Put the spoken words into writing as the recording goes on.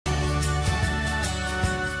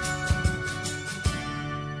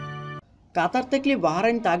কাতার থাকলে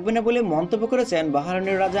বাহরাইন থাকবে না বলে মন্তব্য করেছেন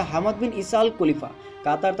বাহরাইনের রাজা হামাদ বিন ইসা আল খলিফা।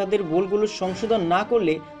 কাতার তাদের ভুলগুলো সংশোধন না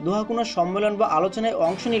করলে, দোহা কোনো সম্মেলন বা আলোচনায়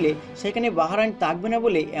অংশ নিলে সেখানে বাহরাইন থাকবে না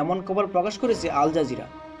বলে এমন খবর প্রকাশ করেছে আল জাজিরা।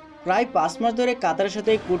 প্রায় 5 মাস ধরে কাতারের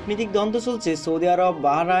সাথে কূটনীতিক দ্বন্দ্ব চলছে সৌদি আরব,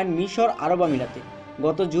 বাহরাইন, মিশর, আরব আমিরাতে।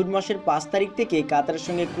 গত জুন মাসের 5 তারিখ থেকে কাতারের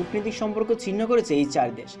সঙ্গে কূটনীতিক সম্পর্ক ছিন্ন করেছে এই 4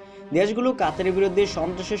 দেশ। দেশগুলো কাতারের বিরুদ্ধে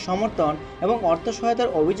সন্ত্রাসের সমর্থন এবং অর্থ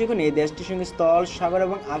সহায়তার অভিযোগ নিয়ে দেশটির সঙ্গে স্থল, সাগর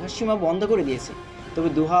এবং আকাশসীমা বন্ধ করে দিয়েছে। তবে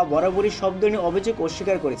দোহা বরাবরই সব ধরনের অভিযোগ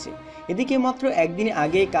অস্বীকার করেছে। এদিকে মাত্র একদিন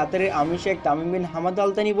আগে কাতারের আমির Sheikh Tamim bin Hamad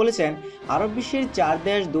Al Thani বলেছেন, আরব বিশ্বের 4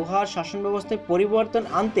 দেশ দোহার শাসন ব্যবস্থায় পরিবর্তন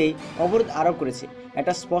আনতেই অবরোধ আরোপ করেছে।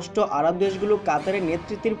 এটা স্পষ্ট আরব দেশগুলো কাতারের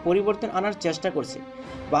নেতৃত্বের পরিবর্তন আনার চেষ্টা করছে।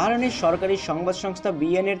 বাহরাইনের সরকারি সংবাদ সংস্থা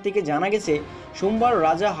বিএনএর থেকে জানা গেছে, সোমবার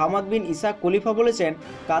রাজা হামাদ বিন ইসা খলিফা বলেছেন,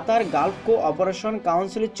 কাতার গালফ কো-অপারেশন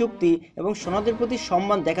কাউন্সিলের চুক্তি এবং সনদের প্রতি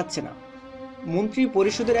সম্মান দেখাচ্ছে না। মন্ত্রী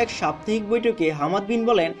পরিষদের এক সাপ্তাহিক বৈঠকে হামাদ বিন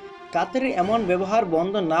বলেন, কাতারের এমন ব্যবহার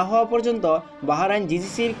বন্ধ না হওয়া পর্যন্ত বাহরাইন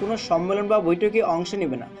জিজিসির কোনো সম্মেলন বা বৈঠকে অংশ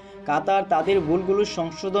নেবে না। কাতার তাদের ভুলগুলো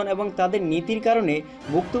সংশোধন এবং তাদের নীতির কারণে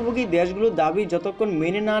ভুক্তভোগী দেশগুলোর দাবি যতক্ষণ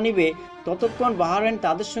মেনে না নেবে ততক্ষণ বাহরাইন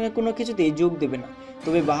তাদের সঙ্গে কোনো কিছুতেই যোগ দেবে না।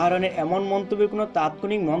 তবে বাহরাইনের এমন মন্তব্যের কোনো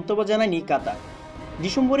তাৎক্ষণিক মন্তব্য জানায়নি কাতার।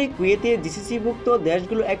 ডিসেম্বরে কুয়েতে জিসিসিভুক্ত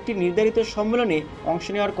দেশগুলো একটি নির্ধারিত সম্মেলনে অংশ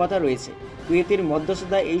নেওয়ার কথা রয়েছে। কুয়েতের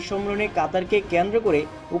মধ্যস্থতায় এই সম্মেলনে কাতারকে কেন্দ্র করে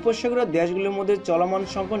উপসাগরীয় দেশগুলোর মধ্যে চলমান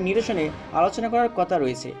সংকট নিরসনে আলোচনা করার কথা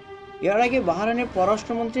রয়েছে। এর আগে বাহরাইনের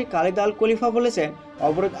পররাষ্ট্রমন্ত্রী খালিদ আল খলিফা বলেছেন,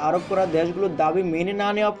 অবরোধ আরোপ করা দেশগুলোর দাবি মেনে না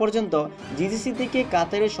নেওয়া পর্যন্ত জিজিসি থেকে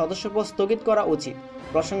কাতারের সদস্যপদ স্থগিত করা উচিত।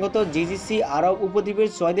 প্রসঙ্গত, জিজিসি আরব উপদ্বীপের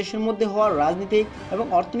 6 দেশের মধ্যে হওয়া রাজনৈতিক এবং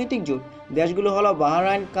অর্থনৈতিক জোট। দেশগুলো হলো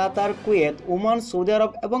বাহরাইন, কাতার, কুয়েত, ওমান, সৌদি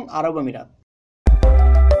আরব এবং আরব আমিরাত।